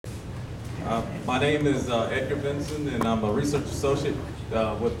My name is Edgar Vinson, and I'm a research associate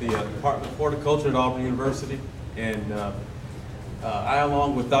with the Department of Horticulture at Auburn University. And I,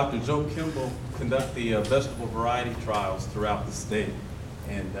 along with Dr. Joe Kimball, conduct the vegetable variety trials throughout the state.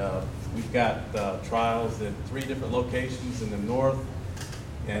 And we've got trials in 3 different locations in the north,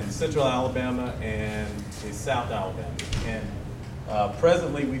 and central Alabama, and in south Alabama. And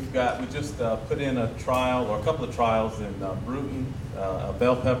presently we just put in a trial, or a couple of trials in Bruton, a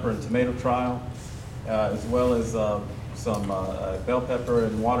bell pepper and tomato trial, as well as some bell pepper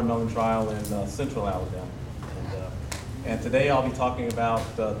and watermelon trial in central Alabama. And today I'll be talking about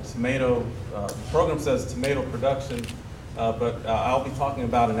tomato, the program says tomato production, but I'll be talking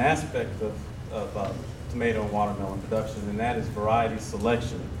about an aspect of tomato and watermelon production, and that is variety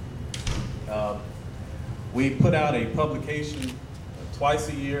selection. We put out a publication twice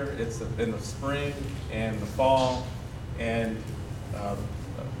a year. It's in the spring and the fall, and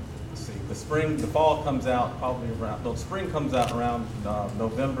let's see, the fall comes out probably around, no, spring comes out around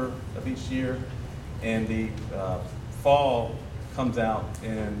November of each year, and the fall comes out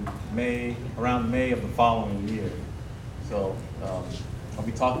in around May of the following year. So I'll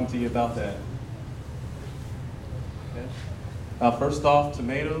be talking to you about that. Okay. First off,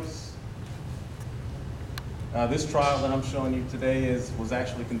 tomatoes. This trial that I'm showing you today was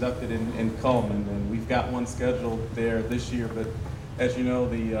actually conducted in Cullman, and we've got one scheduled there this year, but as you know,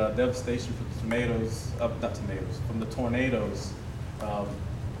 the devastation from the tornadoes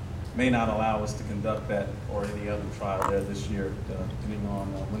may not allow us to conduct that or any other trial there this year, depending on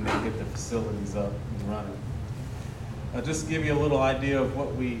when they get the facilities up and running. Just to give you a little idea of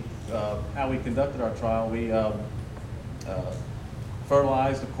how we conducted our trial, we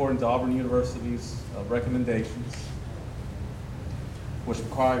fertilized according to Auburn University's recommendations, which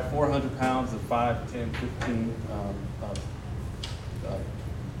required 400 pounds of 5, 10, 15,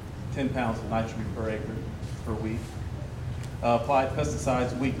 10 pounds of nitrogen per acre per week. Applied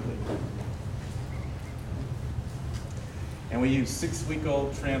pesticides weekly. And we used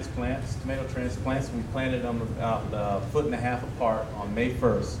 6-week-old transplants, tomato transplants. We planted them about 1.5 foot apart on May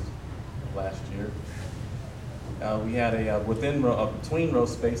 1st of last year. We had a between row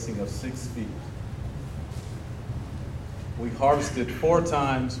spacing of 6 feet. We harvested 4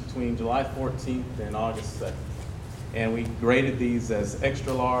 times between July 14th and August 2nd. And we graded these as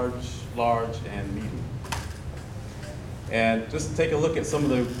extra large, large, and medium. And just to take a look at some of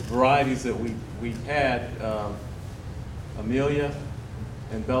the varieties that we had, Amelia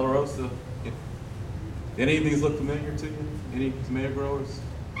and Bellarosa. Any of these look familiar to you? Any tomato growers?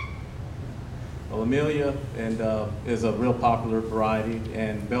 Well, Amelia is a real popular variety,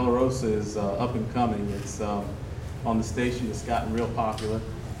 and Bellarosa is up and coming. It's on the station. It's gotten real popular.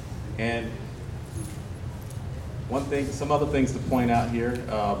 And some other things to point out here.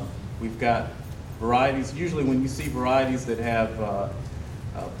 We've got varieties. Usually, when you see varieties that have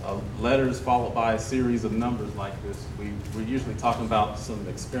letters followed by a series of numbers like this, we're usually talking about some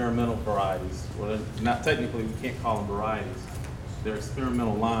experimental varieties. Well, not technically, we can't call them varieties. They're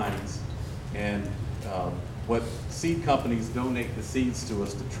experimental lines. And what seed companies donate the seeds to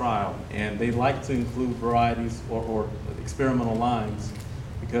us to trial, and they like to include varieties or experimental lines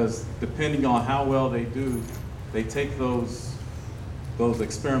because depending on how well they do, they take those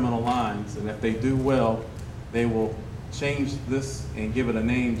experimental lines, and if they do well, they will change this and give it a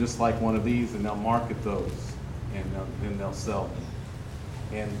name just like one of these, and they'll market those, and then they'll sell them.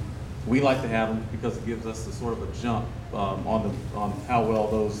 And we like to have them because it gives us a sort of a jump on how well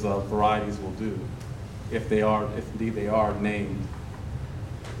those varieties will do, if indeed they are named.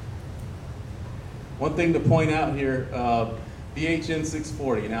 One thing to point out here, BHN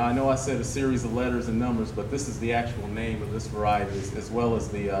 640. Now I know I said a series of letters and numbers, but this is the actual name of this variety, as well as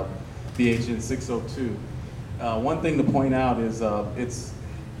the BHN 602. One thing to point out is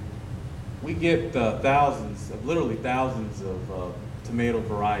we get literally thousands of tomato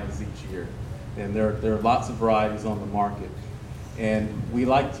varieties each year, and there are lots of varieties on the market, and we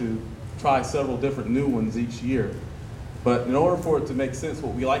like to try several different new ones each year. But in order for it to make sense,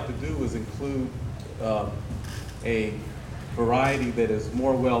 what we like to do is include a variety that is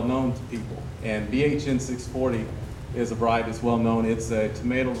more well known to people, and BHN 640 is a variety that's well known. It's a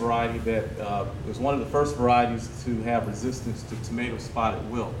tomato variety that was one of the first varieties to have resistance to tomato spotted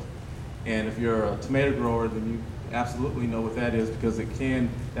wilt. And if you're a tomato grower, then you absolutely know what that is, because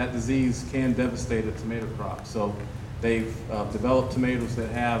that disease can devastate a tomato crop. So they've developed tomatoes that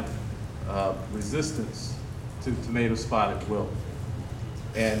have resistance to tomato spotted wilt.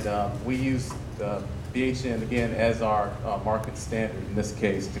 And we use BHN again as our market standard in this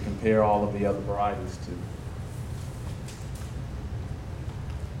case to compare all of the other varieties to.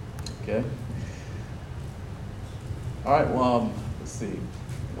 Okay. All right, well, let's see.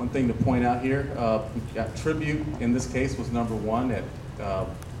 One thing to point out here, we've got Tribute, in this case, was number one.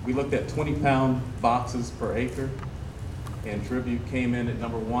 We looked at 20-pound boxes per acre, and Tribute came in at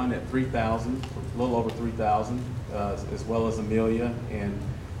number one at 3,000, a little over 3,000, as well as Amelia, and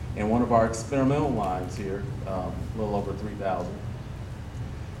one of our experimental lines here, a little over 3,000.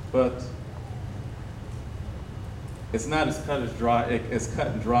 But it's not as cut and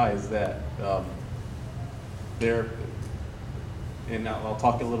dry as that. And now I'll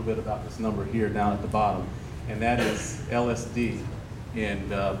talk a little bit about this number here down at the bottom, and that is LSD.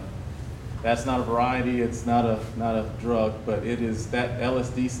 And that's not a variety, it's not a drug, but it is, that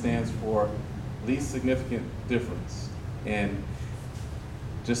LSD stands for least significant difference. And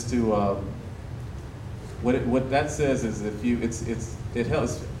just to what that says is, if you it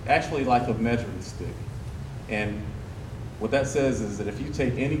helps, actually like a measuring stick. And what that says is that if you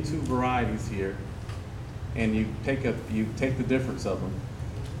take any two varieties here and you take the difference of them,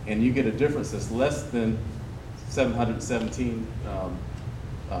 and you get a difference that's less than 717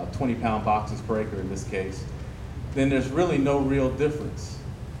 20-pound boxes per acre in this case, then there's really no real difference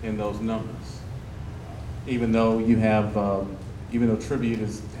in those numbers. Even though you have, even though Tribute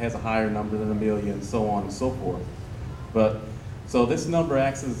has a higher number than Amelia and so on and so forth. But so this number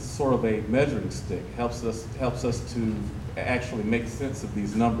acts as sort of a measuring stick, helps us to actually make sense of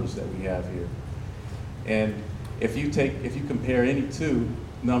these numbers that we have here. And if you compare any two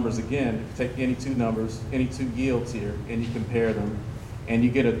numbers again, take any two numbers, any two yields here, and you compare them, and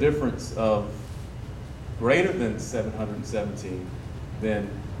you get a difference of greater than 717, then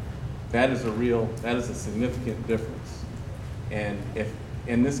that is a significant difference. And if,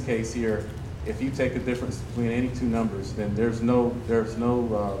 in this case here, if you take a difference between any two numbers, then there's no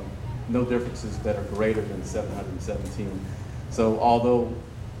differences that are greater than 717. So although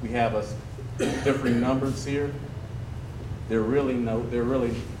we have differing numbers here, they're really not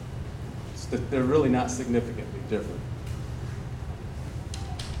significantly different.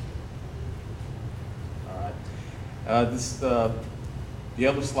 All right. The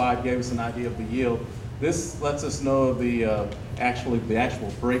other slide gave us an idea of the yield. This lets us know the actual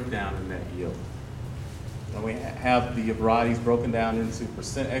breakdown in that yield. And we have the varieties broken down into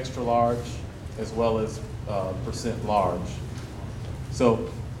percent extra large as well as percent large. So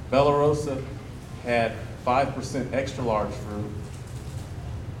Bella Rosa had 5% extra large fruit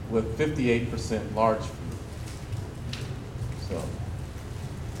with 58% large fruit. So,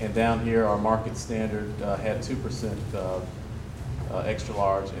 and down here our market standard had 2% extra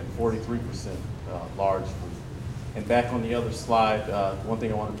large and 43% large fruit. And back on the other slide, one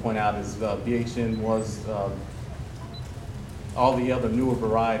thing I want to point out is BHN was all the other newer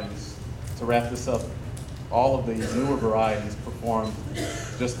varieties. To wrap this up, all of the newer varieties performed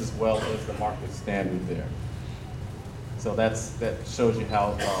just as well as the market standard there. So that shows you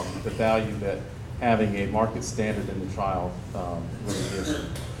how the value that having a market standard in the trial really is.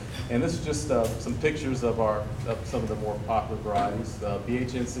 And this is just some pictures of some of the more popular varieties.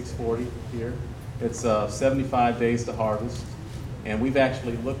 BHN 640 here. It's 75 days to harvest, and we've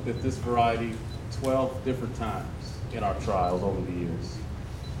actually looked at this variety 12 different times in our trials over the years.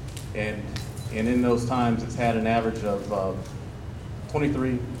 And in those times, it's had an average of over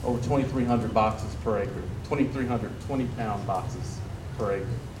 2,300 boxes per acre, 2,300 20-pound boxes per acre.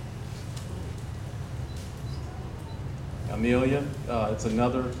 Amelia, it's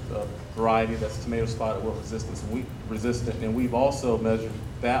another variety that's tomato spotted wilt resistant, and we've also measured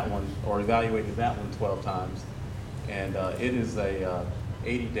that one, or evaluated that one 12 times, and it is a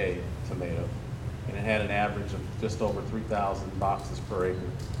 80-day tomato, and it had an average of just over 3,000 boxes per acre.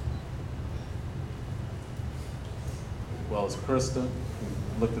 As well as Krista,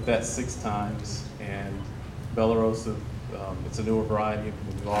 we looked at that 6 times, and Bella Rosa, it's a newer variety,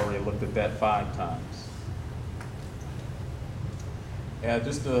 we've already looked at that 5 times.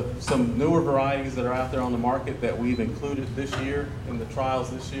 Just some newer varieties that are out there on the market that we've included this year in the trials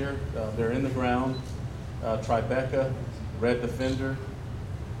this year. They're in the ground. Tribeca, Red Defender,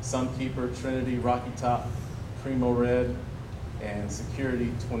 Sunkeeper, Trinity, Rocky Top, Primo Red, and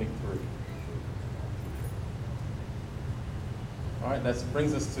Security 23. All right, that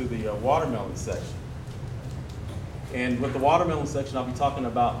brings us to the watermelon section. And with the watermelon section, I'll be talking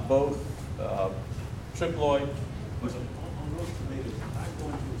about both triploid.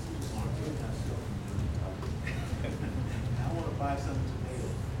 Buy some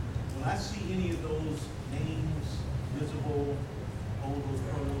tomatoes. When I see any of those names visible, all those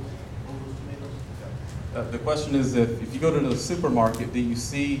tomatoes? The question is, if you go to the supermarket, do you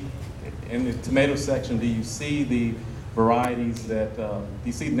see, in the tomato section, do you see the varieties that,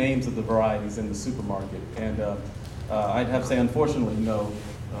 you see names of the varieties in the supermarket. And I'd have to say, unfortunately, no,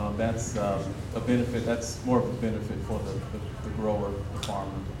 that's a benefit, that's more of a benefit for the grower, the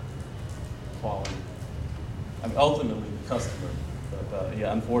farmer, quality. I mean, ultimately the customer, but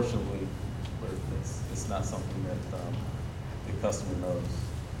yeah, unfortunately, it's not something that the customer knows.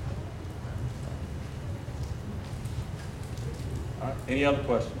 All right, any other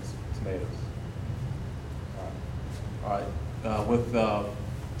questions? Tomatoes. All right,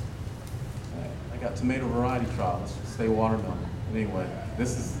 I got tomato variety trial. Let's just say watermelon. Anyway,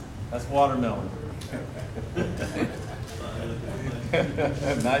 that's watermelon.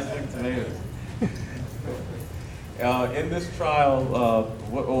 Nice big tomatoes. In this trial,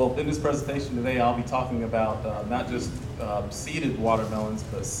 well, in this presentation today, I'll be talking about not just seeded watermelons,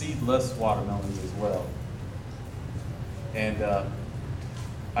 but seedless watermelons as well. And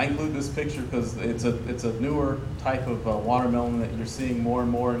I include this picture because it's a newer type of watermelon that you're seeing more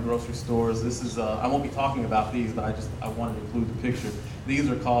and more in grocery stores. This is I won't be talking about these, but I wanted to include the picture. These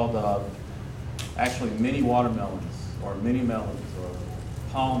are called actually mini watermelons, or mini melons, or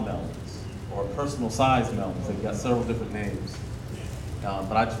palm melons, or personal size melons. They've got several different names,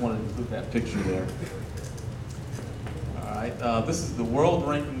 but I just wanted to include that picture there. All right, this is the world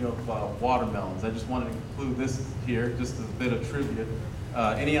ranking of watermelons. I just wanted to include this here, just as a bit of trivia.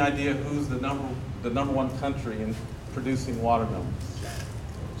 Any idea who's the number one country in producing watermelons?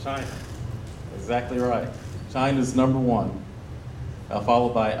 China. Exactly right. China's number one,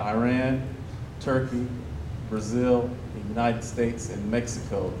 followed by Iran, Turkey, Brazil, the United States, and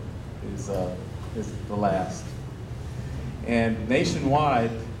Mexico is the last. And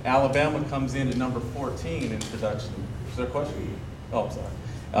nationwide, Alabama comes in at number 14 in production. Is there a question? Oh, I'm sorry.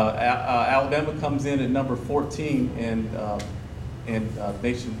 Alabama comes in at number 14 in the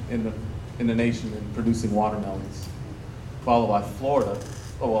nation in producing watermelons, followed by Florida.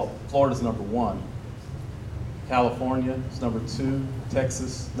 Oh well, Florida's number 1. California is number 2.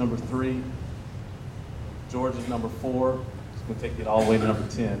 Texas number 3. Georgia's number 4. It's going to take it all the way to number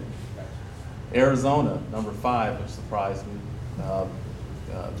 10. Arizona number 5, which surprised me.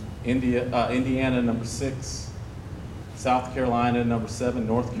 Indiana number 6. South Carolina number 7.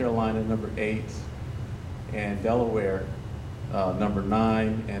 North Carolina number 8. And Delaware number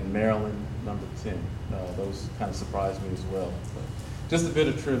 9, and Maryland number 10. Those kind of surprised me as well. But just a bit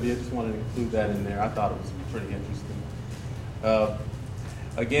of trivia, just wanted to include that in there. I thought it was pretty interesting.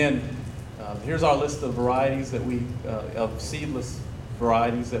 Again, here's our list of varieties that of seedless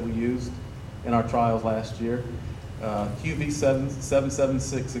varieties that we used in our trials last year.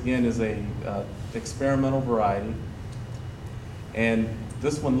 QV776 again is a experimental variety, and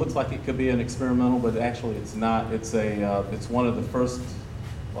this one looks like it could be an experimental, but actually it's not. It's one of the first.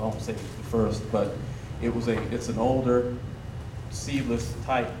 Well, I won't say the first, but it's an older seedless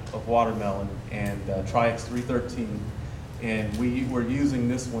type of watermelon, and Tri-X 313. And we're using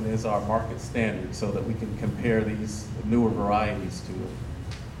this one as our market standard so that we can compare these newer varieties to it.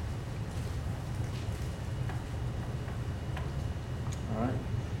 All right.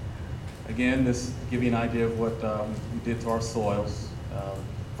 Again, this to give you an idea of what we did to our soils.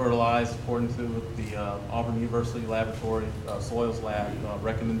 Fertilized according to the Auburn University Laboratory Soils Lab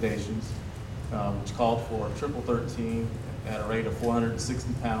recommendations, which called for triple 13 at a rate of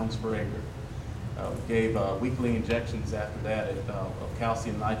 460 pounds per acre. We gave weekly injections after that of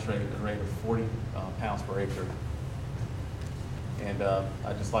calcium nitrate at a rate of 40 pounds per acre. And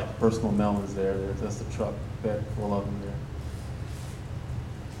I just like the personal melons there. That's the truck bed full of them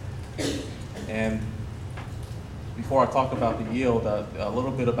there. And before I talk about the yield, a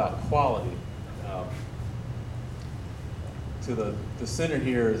little bit about quality. To the center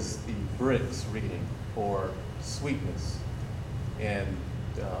here is the Brix reading for sweetness, and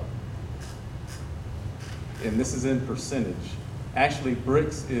this is in percentage. Actually,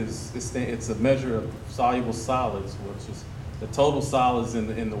 Brix it's a measure of soluble solids, which is the total solids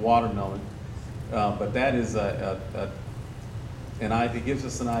in the watermelon. But that is it gives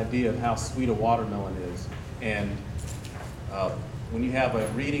us an idea of how sweet a watermelon is. And when you have a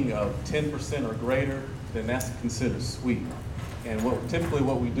reading of 10% or greater, then that's considered sweet. And typically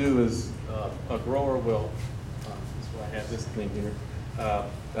what we do is a grower will, that's why I have this thing here,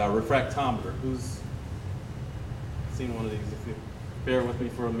 refractometer. Who's seen one of these? If you bear with me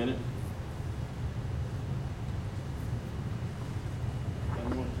for a minute.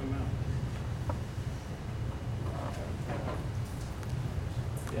 Doesn't want to come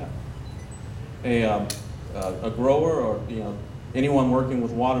out. Yeah. A grower, or anyone working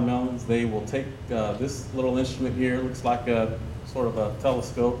with watermelons, they will take this little instrument here. Looks like a sort of a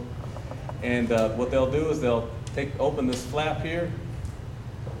telescope, and what they'll do is they'll open this flap here,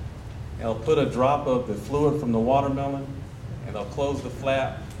 and I'll put a drop of the fluid from the watermelon, and I'll close the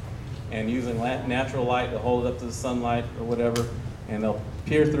flap, and using natural light to hold it up to the sunlight or whatever, and they'll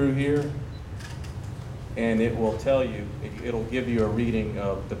peer through here, and it will tell you, it'll give you a reading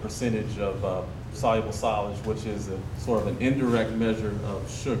of the percentage of soluble solids, which is a sort of an indirect measure of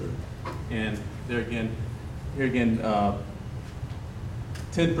sugar. And here again,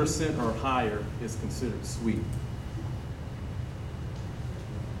 10% or higher is considered sweet.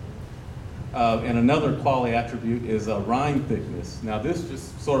 And another quality attribute is rind thickness. Now this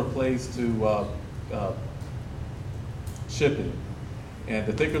just sort of plays to shipping. And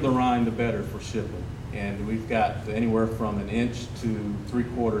the thicker the rind, the better for shipping. And we've got anywhere from 1 inch to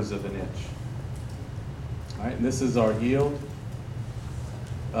 3/4 of an inch. All right, and this is our yield.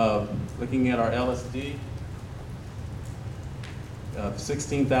 Looking at our LSD,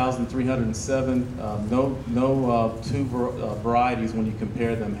 16,307. No two varieties, when you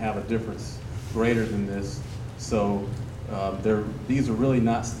compare them, have a difference greater than this. So these are really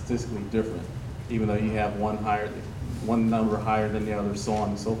not statistically different, even though you have one number higher than the other, so on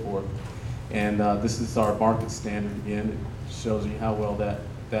and so forth. And this is our market standard again. It shows you how well that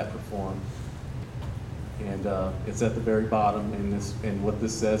performed. And it's at the very bottom. And what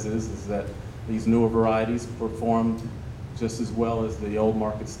this says is that these newer varieties performed just as well as the old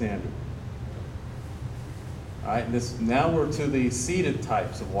market standard. All right, now we're to the seeded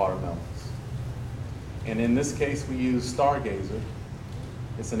types of watermelons. And in this case, we use Stargazer.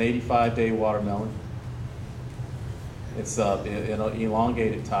 It's an 85-day watermelon. It's an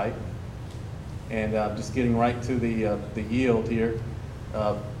elongated type. And just getting right to the yield here.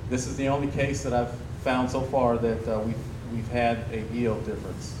 This is the only case that I've found so far that we've had a yield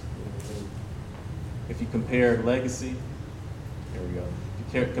difference. If you compare Legacy, here we go.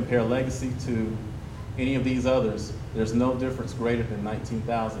 If you compare Legacy to any of these others, there's no difference greater than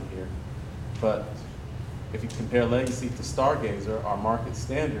 19,000 here. But if you compare Legacy to Stargazer, our market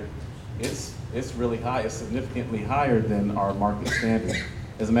standard, it's really high. It's significantly higher than our market standard.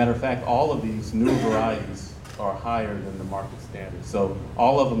 As a matter of fact, all of these new varieties are higher than the market standard. So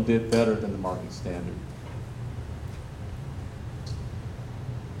all of them did better than the market standard.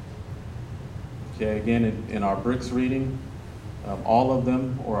 Okay, again, in our bricks reading, all of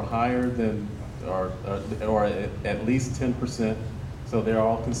them are higher than, or at least 10%. So they're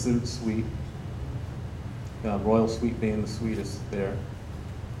all considered sweet. Royal Sweet being the sweetest there.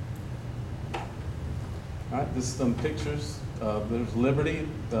 All right, this is some pictures. There's Liberty,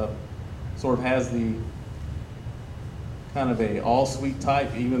 sort of has the kind of a all sweet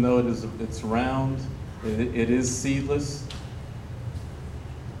type, even though it's round. It is seedless.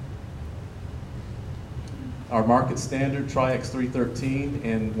 Our market standard, Tri-X 313,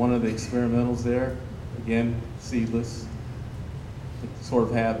 and one of the experimentals there, again, seedless.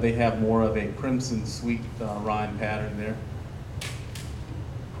 They have more of a crimson sweet rind pattern there.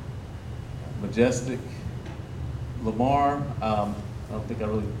 Majestic. Lamar, I don't think I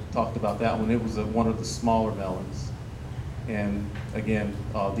really talked about that one. It was one of the smaller melons. And again,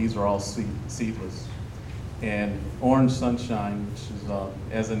 these are all seedless. And Orange Sunshine, which is,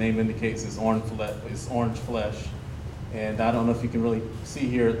 as the name indicates, is orange flesh. And I don't know if you can really see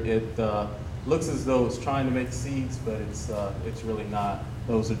here, it looks as though it's trying to make seeds, but it's really not.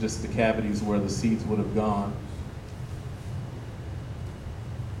 Those are just the cavities where the seeds would have gone.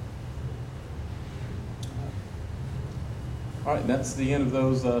 All right, that's the end of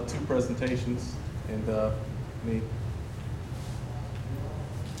those two presentations. And let me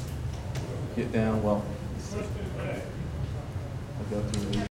get down, well, let's see. I'll go through these.